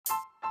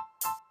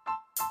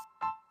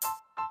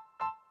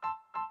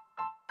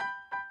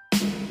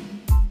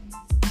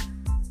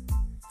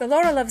The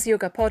Laura Loves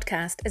Yoga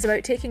podcast is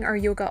about taking our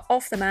yoga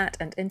off the mat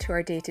and into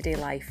our day-to-day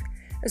life.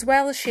 As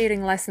well as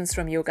sharing lessons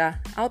from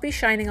yoga, I'll be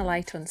shining a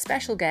light on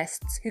special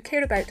guests who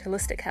care about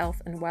holistic health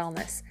and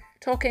wellness,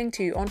 talking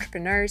to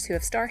entrepreneurs who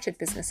have started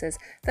businesses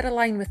that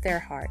align with their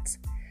hearts.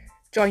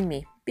 Join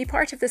me, be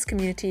part of this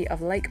community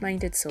of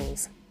like-minded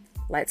souls.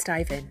 Let's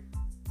dive in.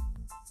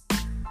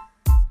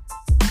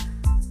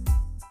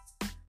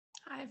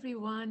 Hi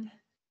everyone.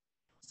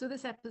 So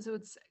this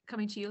episode's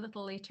coming to you a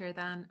little later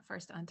than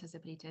first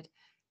anticipated.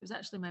 It was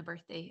actually my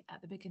birthday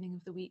at the beginning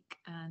of the week,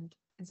 and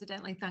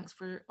incidentally, thanks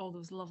for all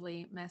those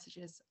lovely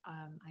messages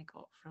I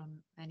got from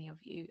many of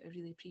you. I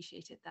really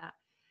appreciated that.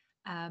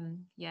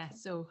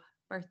 So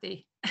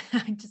birthday,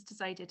 I just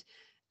decided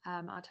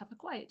I'd have a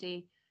quiet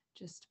day,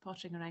 just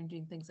pottering around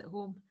doing things at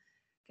home,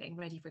 getting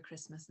ready for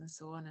Christmas and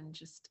so on, and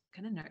just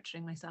kind of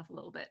nurturing myself a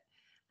little bit.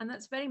 And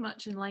that's very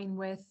much in line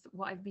with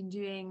what I've been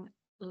doing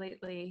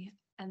lately,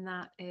 and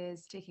that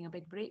is taking a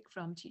big break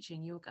from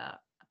teaching yoga,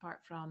 apart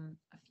from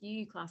a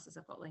few classes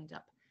I've got lined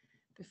up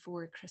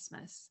before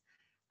Christmas.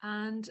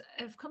 And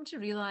I've come to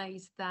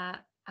realize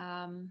that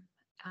I'm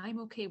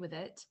okay with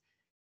it.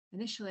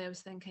 Initially, I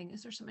was thinking,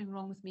 is there something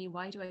wrong with me?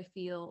 Why do I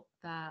feel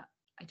that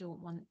I don't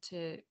want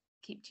to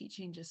keep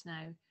teaching just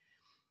now?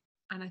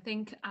 And I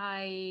think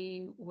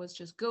I was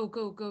just go,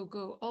 go, go,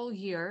 go all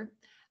year.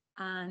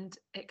 And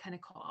it kind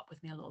of caught up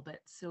with me a little bit.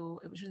 So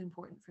it was really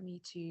important for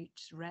me to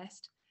just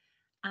rest.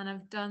 And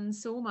I've done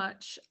so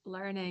much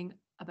learning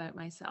about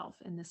myself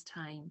in this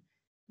time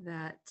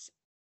that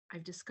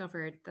I've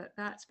discovered that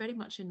that's very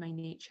much in my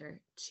nature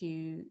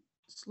to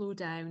slow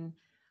down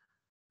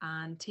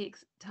and take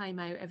time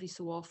out every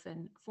so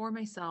often for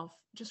myself,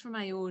 just for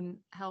my own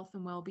health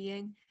and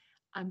well-being.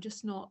 I'm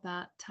just not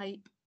that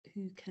type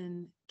who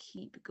can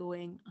keep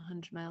going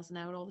 100 miles an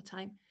hour all the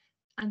time.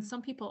 And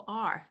some people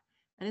are.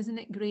 And isn't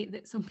it great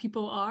that some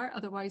people are?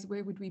 Otherwise,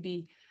 where would we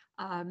be?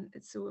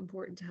 It's so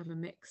important to have a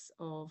mix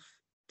of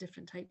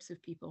different types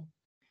of people.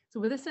 So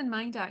with this in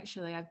mind,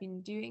 actually, I've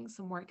been doing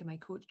some work in my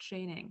coach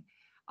training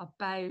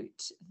about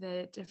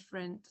the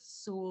different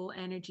soul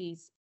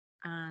energies,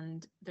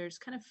 and there's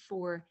kind of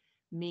four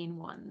main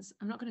ones.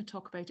 I'm not going to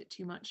talk about it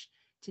too much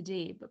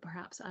today, but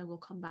perhaps I will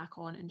come back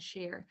on and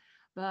share.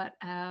 But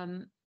I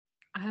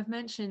have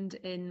mentioned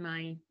in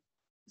my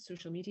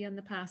social media in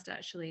the past,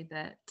 actually,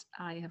 that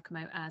I have come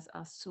out as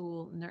a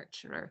soul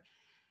nurturer.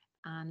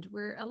 And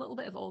we're a little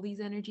bit of all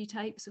these energy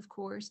types, of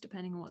course,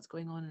 depending on what's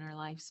going on in our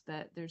lives.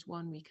 But there's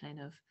one we kind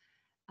of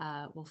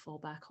will fall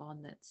back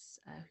on. That's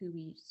who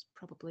we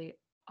probably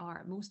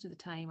are most of the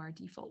time, our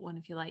default one,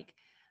 if you like.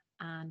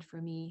 And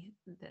for me,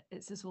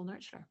 it's a soul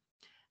nurturer.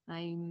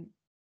 I'm,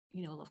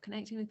 love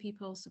connecting with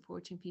people,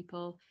 supporting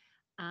people,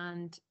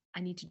 and I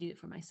need to do it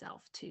for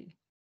myself too.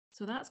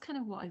 So that's kind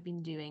of what I've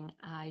been doing.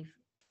 I've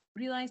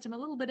realized I'm a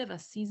little bit of a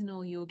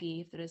seasonal yogi,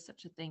 if there is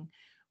such a thing,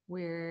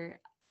 where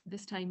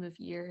this time of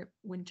year,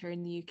 winter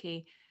in the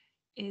UK,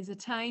 is a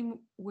time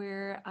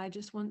where I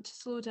just want to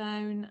slow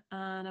down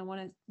and I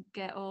want to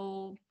get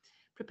all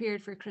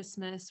prepared for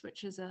Christmas,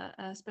 which is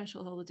a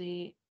special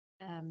holiday.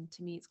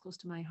 To me, it's close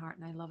to my heart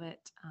and I love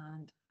it.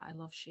 And I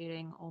love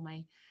sharing all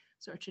my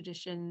sort of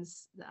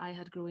traditions that I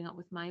had growing up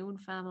with my own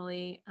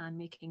family and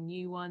making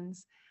new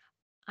ones.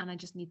 And I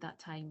just need that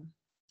time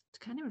to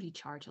kind of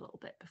recharge a little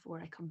bit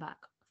before I come back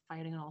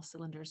firing on all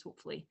cylinders,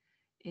 hopefully,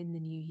 in the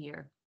new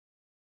year.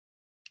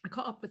 I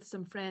caught up with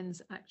some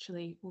friends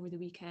actually over the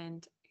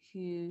weekend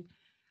who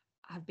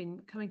have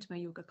been coming to my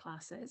yoga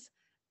classes.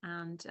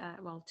 And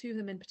two of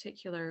them in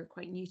particular are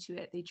quite new to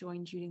it. They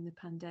joined during the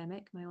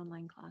pandemic, my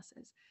online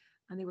classes,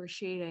 and they were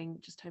sharing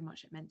just how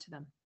much it meant to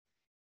them.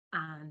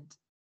 And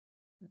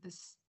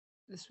this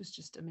was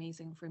just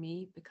amazing for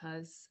me,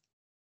 because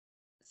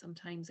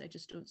sometimes I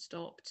just don't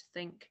stop to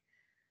think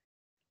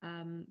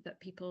that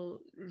people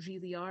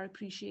really are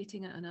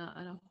appreciating it on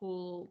a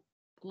whole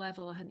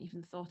level I hadn't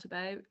even thought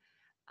about.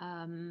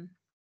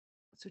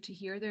 So to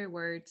hear their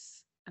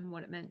words and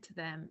what it meant to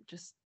them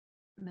just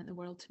meant the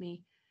world to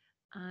me,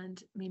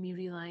 and made me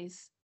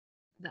realize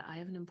that I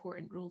have an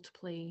important role to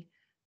play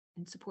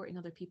in supporting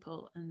other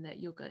people, and that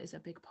yoga is a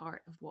big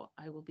part of what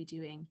I will be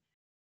doing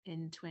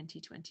in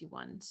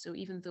 2021. So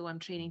even though I'm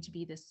training to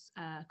be this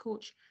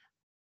coach,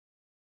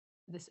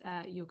 this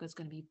yoga is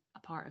going to be a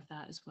part of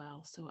that as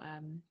well. So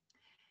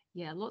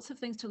lots of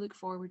things to look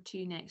forward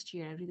to next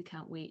year. I really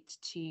can't wait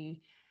to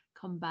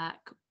come back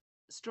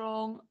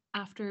strong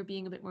after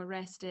being a bit more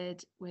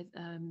rested, with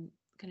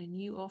kind of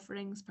new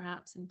offerings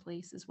perhaps in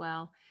place as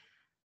well.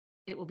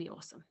 It will be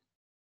awesome.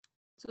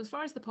 So as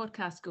far as the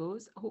podcast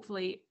goes,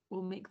 hopefully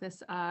we'll make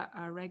this a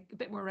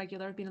bit more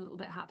regular. I've been a little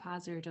bit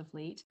haphazard of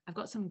late. I've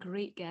got some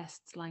great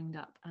guests lined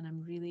up and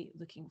I'm really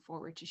looking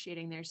forward to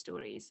sharing their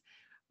stories.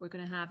 We're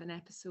going to have an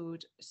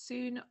episode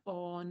soon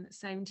on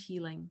sound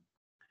healing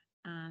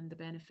and the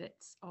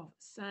benefits of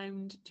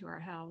sound to our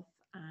health.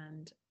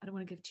 And I don't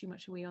want to give too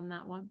much away on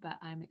that one, but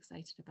I'm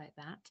excited about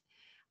that.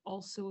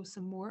 Also,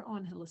 some more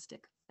on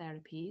holistic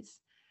therapies,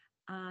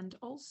 and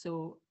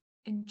also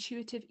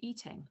intuitive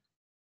eating,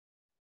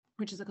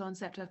 which is a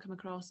concept I've come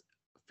across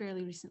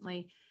fairly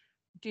recently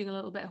doing a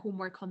little bit of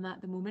homework on that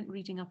at the moment,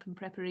 reading up in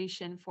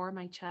preparation for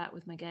my chat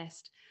with my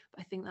guest.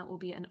 But I think that will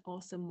be an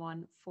awesome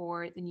one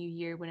for the new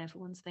year when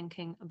everyone's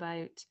thinking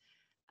about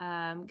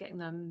getting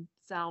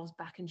themselves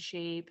back in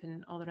shape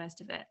and all the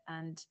rest of it.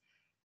 And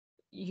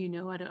I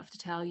don't have to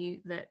tell you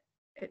that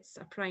it's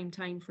a prime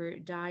time for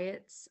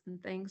diets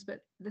and things,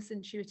 but this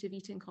intuitive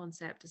eating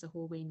concept is a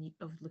whole way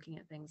of looking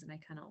at things, and I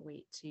cannot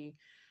wait to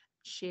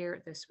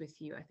share this with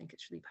you. I think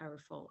it's really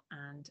powerful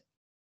and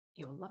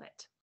you'll love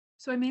it.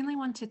 So I mainly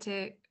wanted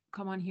to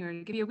come on here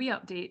and give you a wee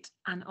update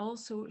and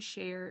also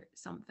share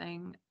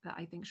something that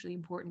I think is really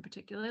important,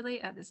 particularly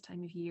at this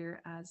time of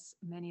year, as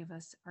many of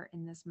us are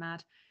in this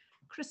mad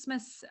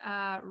Christmas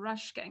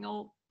rush, getting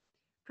all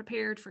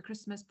prepared for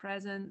Christmas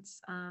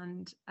presents,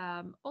 and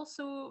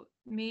also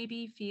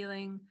maybe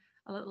feeling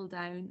a little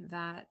down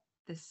that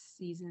this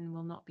season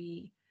will not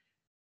be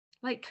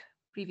like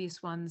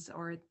previous ones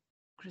or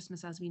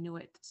Christmas as we know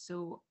it.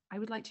 So I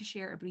would like to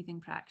share a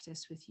breathing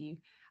practice with you.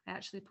 I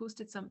actually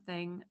posted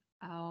something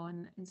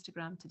on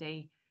Instagram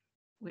today,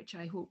 which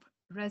I hope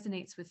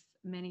resonates with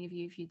many of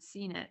you if you'd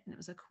seen it. And it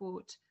was a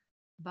quote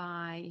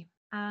by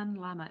Anne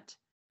Lamott.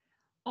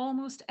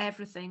 Almost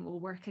everything will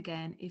work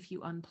again if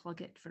you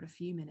unplug it for a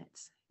few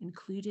minutes,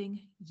 including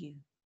you.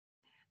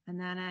 And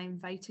then I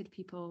invited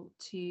people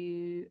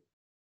to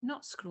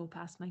not scroll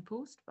past my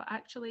post, but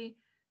actually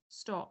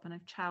stop. And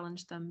I've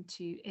challenged them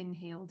to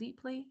inhale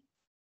deeply,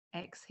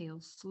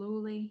 exhale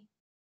slowly,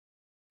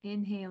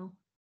 inhale,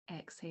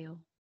 exhale,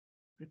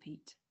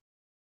 repeat.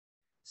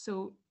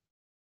 So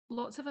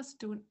lots of us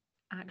don't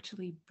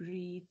actually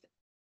breathe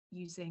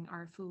using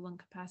our full lung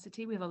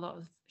capacity. We have a lot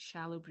of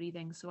shallow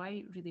breathing. So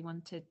I really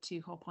wanted to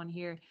hop on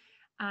here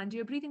and do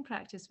a breathing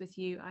practice with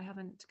you. I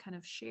haven't kind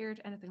of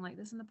shared anything like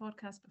this in the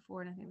podcast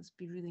before, and I think this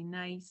would be really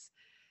nice,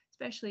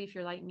 especially if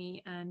you're like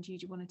me and you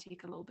do want to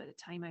take a little bit of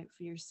time out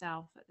for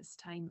yourself at this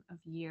time of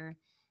year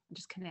and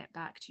just connect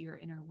back to your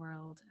inner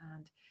world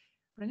and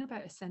bring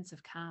about a sense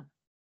of calm.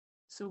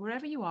 So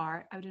wherever you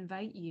are, I would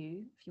invite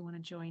you, if you want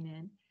to join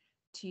in,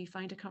 to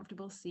find a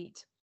comfortable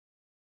seat.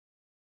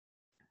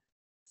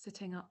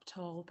 Sitting up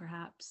tall,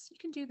 perhaps. You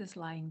can do this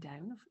lying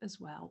down as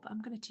well, but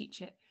I'm going to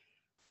teach it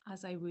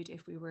as I would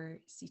if we were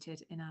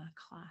seated in a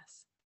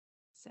class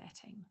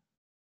setting.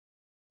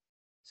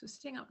 So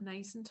sitting up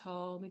nice and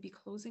tall, maybe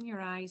closing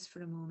your eyes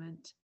for a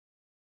moment,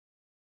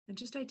 and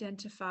just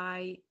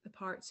identify the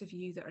parts of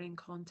you that are in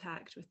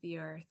contact with the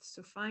earth.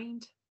 So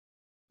find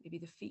maybe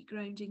the feet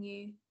grounding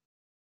you,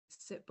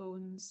 sit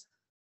bones,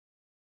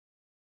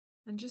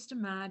 and just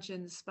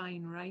imagine the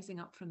spine rising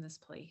up from this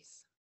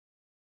place.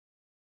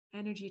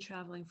 Energy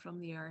traveling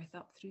from the earth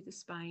up through the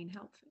spine,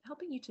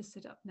 helping you to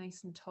sit up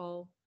nice and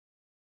tall.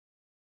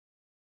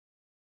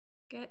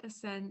 Get a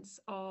sense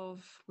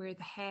of where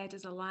the head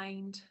is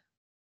aligned.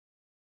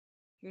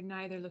 You're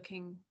neither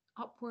looking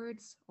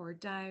upwards or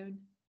down.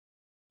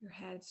 Your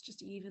head's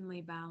just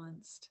evenly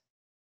balanced.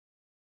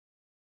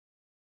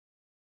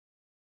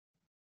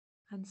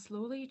 And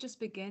slowly just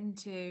begin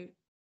to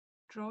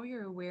draw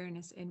your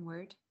awareness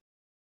inward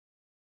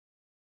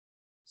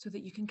so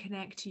that you can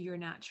connect to your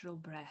natural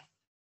breath.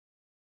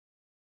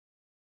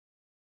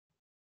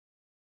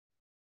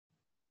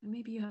 And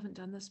maybe you haven't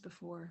done this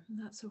before, and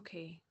that's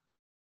okay.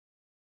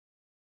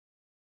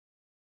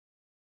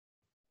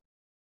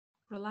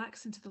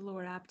 Relax into the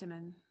lower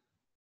abdomen.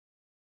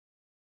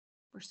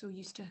 We're so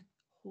used to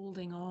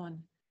holding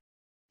on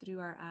through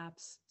our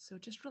abs. So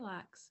just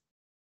relax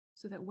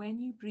so that when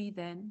you breathe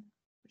in,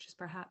 which is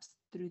perhaps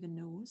through the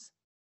nose,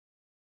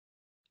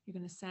 you're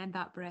going to send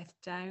that breath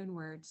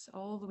downwards,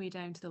 all the way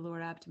down to the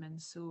lower abdomen,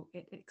 so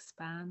it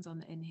expands on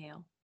the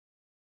inhale.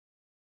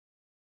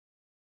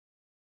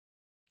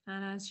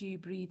 And as you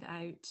breathe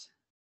out,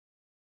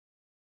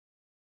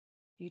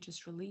 you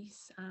just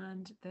release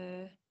and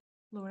the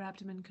lower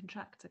abdomen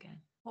contracts again,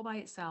 all by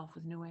itself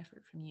with no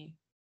effort from you.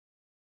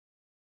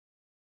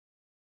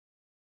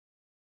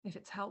 If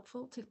it's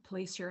helpful to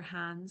place your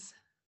hands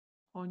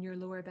on your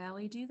lower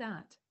belly, do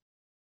that.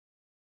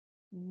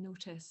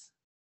 Notice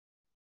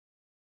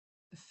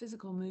the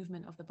physical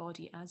movement of the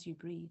body as you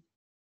breathe.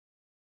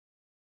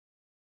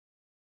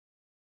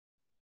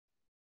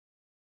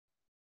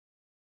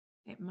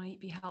 It might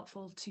be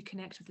helpful to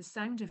connect with the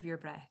sound of your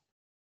breath.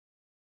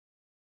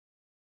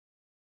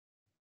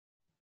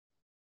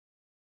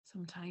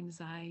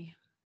 Sometimes I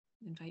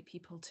invite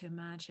people to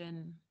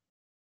imagine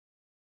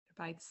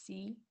they're by the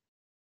sea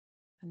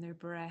and their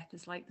breath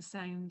is like the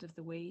sound of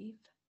the wave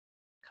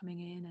coming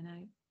in and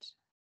out.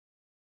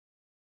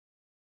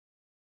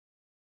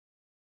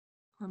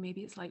 Or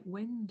maybe it's like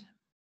wind.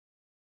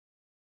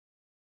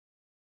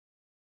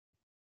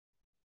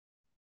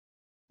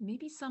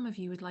 Maybe some of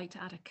you would like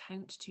to add a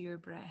count to your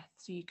breath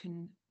so you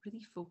can really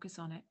focus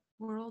on it.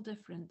 We're all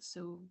different,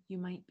 so you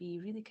might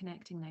be really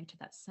connecting now to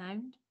that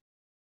sound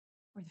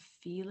or the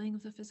feeling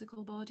of the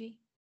physical body.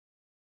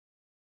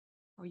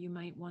 Or you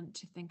might want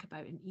to think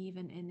about an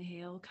even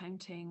inhale,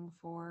 counting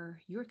for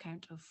your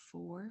count of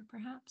 4,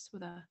 perhaps,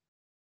 with a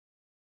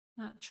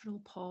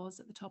natural pause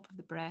at the top of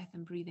the breath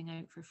and breathing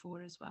out for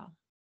 4 as well.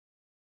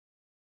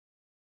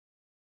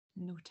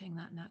 Noting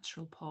that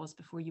natural pause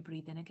before you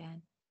breathe in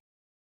again.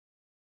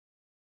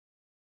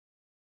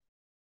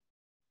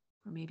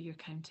 Or maybe you're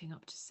counting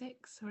up to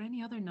 6 or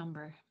any other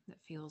number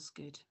that feels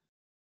good.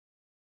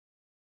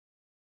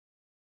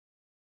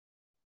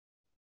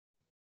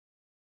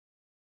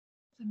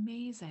 It's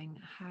amazing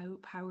how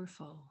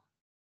powerful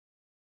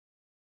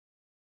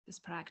this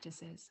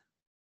practice is.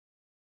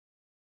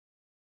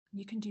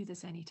 You can do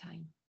this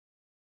anytime.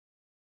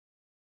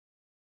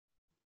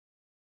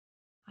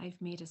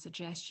 I've made a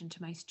suggestion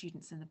to my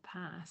students in the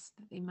past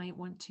that they might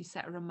want to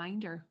set a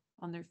reminder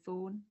on their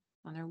phone,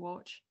 on their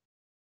watch,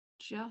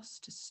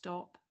 just to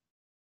stop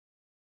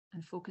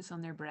and focus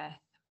on their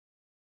breath.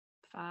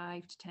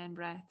 5 to 10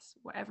 breaths,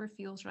 whatever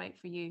feels right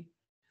for you.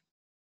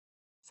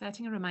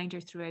 Setting a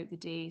reminder throughout the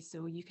day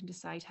so you can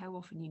decide how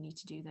often you need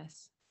to do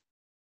this.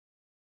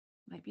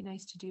 Might be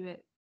nice to do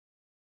it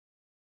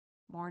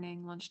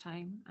morning,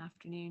 lunchtime,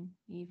 afternoon,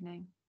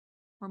 evening,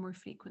 or more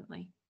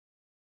frequently.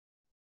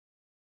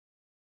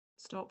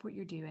 Stop what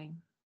you're doing,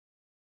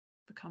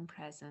 become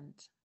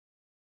present,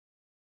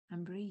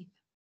 and breathe.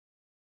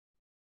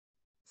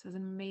 This has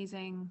an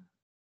amazing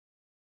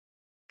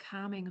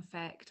calming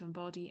effect on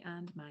body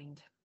and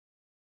mind.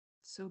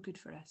 So good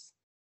for us.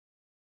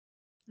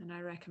 And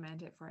I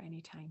recommend it for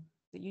any time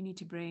that you need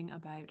to bring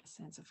about a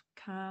sense of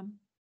calm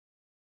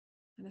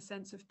and a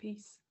sense of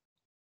peace.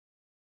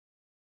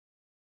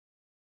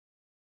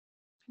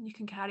 And you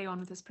can carry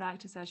on with this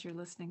practice as you're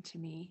listening to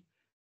me,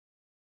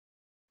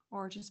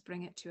 or just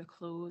bring it to a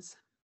close.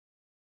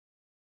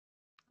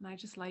 And I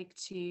just like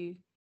to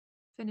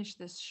finish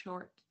this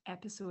short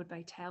episode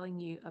by telling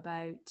you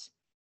about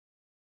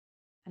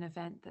an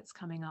event that's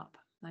coming up.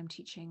 I'm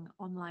teaching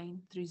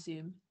online through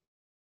Zoom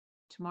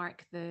to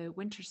mark the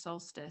winter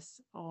solstice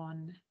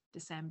on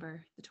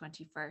December the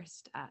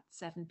 21st at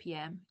 7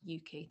 p.m.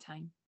 UK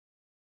time.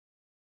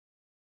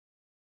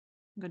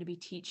 I'm going to be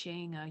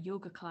teaching a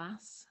yoga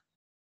class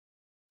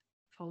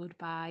followed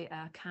by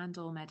a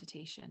candle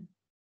meditation.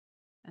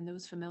 And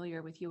those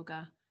familiar with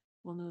yoga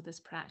will know this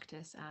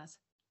practice as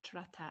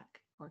Tratak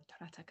or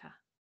Trataka.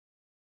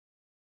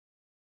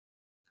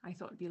 I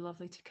thought it'd be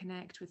lovely to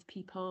connect with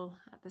people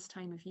at this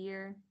time of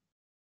year.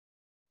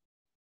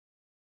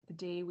 The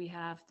day we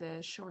have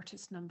the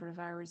shortest number of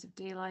hours of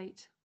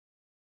daylight.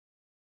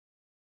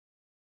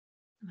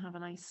 And have a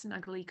nice,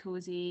 snuggly,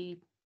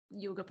 cozy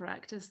yoga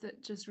practice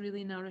that just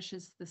really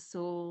nourishes the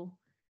soul,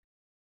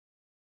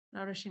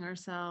 nourishing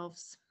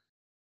ourselves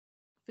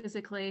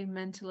physically,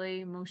 mentally,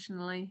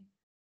 emotionally.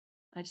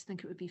 I just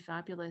think it would be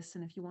fabulous.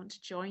 And if you want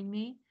to join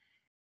me,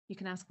 you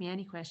can ask me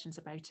any questions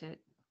about it.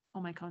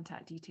 All my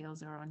contact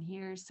details are on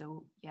here.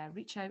 So yeah,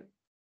 reach out,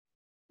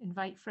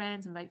 invite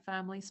friends, invite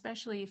family,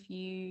 especially if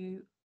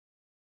you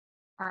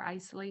are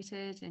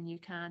isolated and you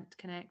can't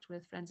connect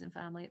with friends and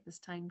family at this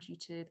time due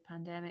to the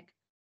pandemic.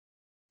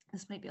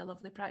 This might be a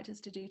lovely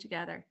practice to do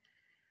together.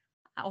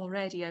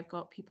 Already I've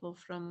got people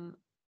from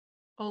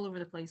all over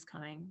the place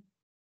coming.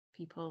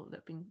 People that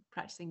have been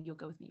practicing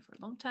yoga with me for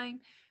a long time,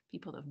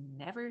 people that have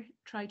never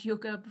tried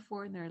yoga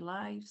before in their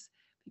lives,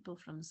 people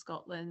from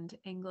Scotland,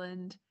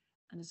 England,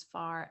 and as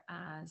far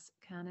as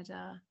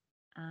Canada,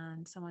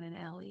 and someone in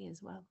LA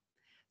as well.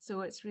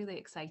 So it's really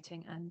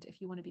exciting. And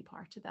if you want to be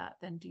part of that,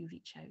 then do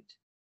reach out.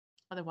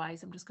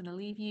 Otherwise, I'm just going to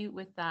leave you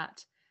with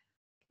that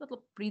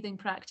little breathing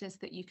practice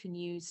that you can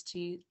use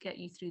to get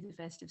you through the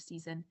festive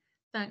season.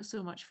 Thanks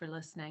so much for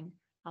listening.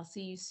 I'll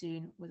see you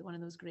soon with one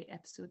of those great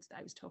episodes that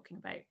I was talking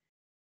about.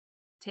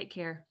 Take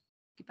care.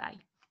 Goodbye.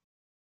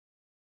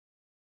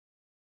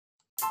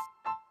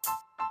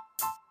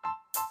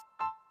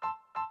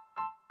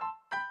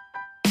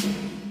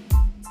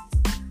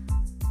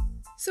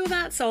 So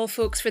that's all,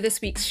 folks, for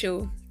this week's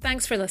show.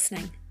 Thanks for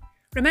listening.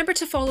 Remember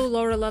to follow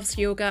Laura Loves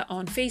Yoga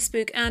on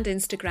Facebook and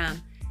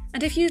Instagram.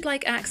 And if you'd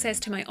like access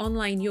to my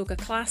online yoga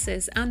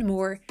classes and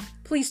more,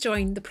 please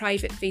join the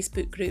private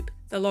Facebook group,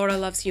 the Laura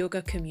Loves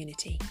Yoga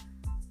community.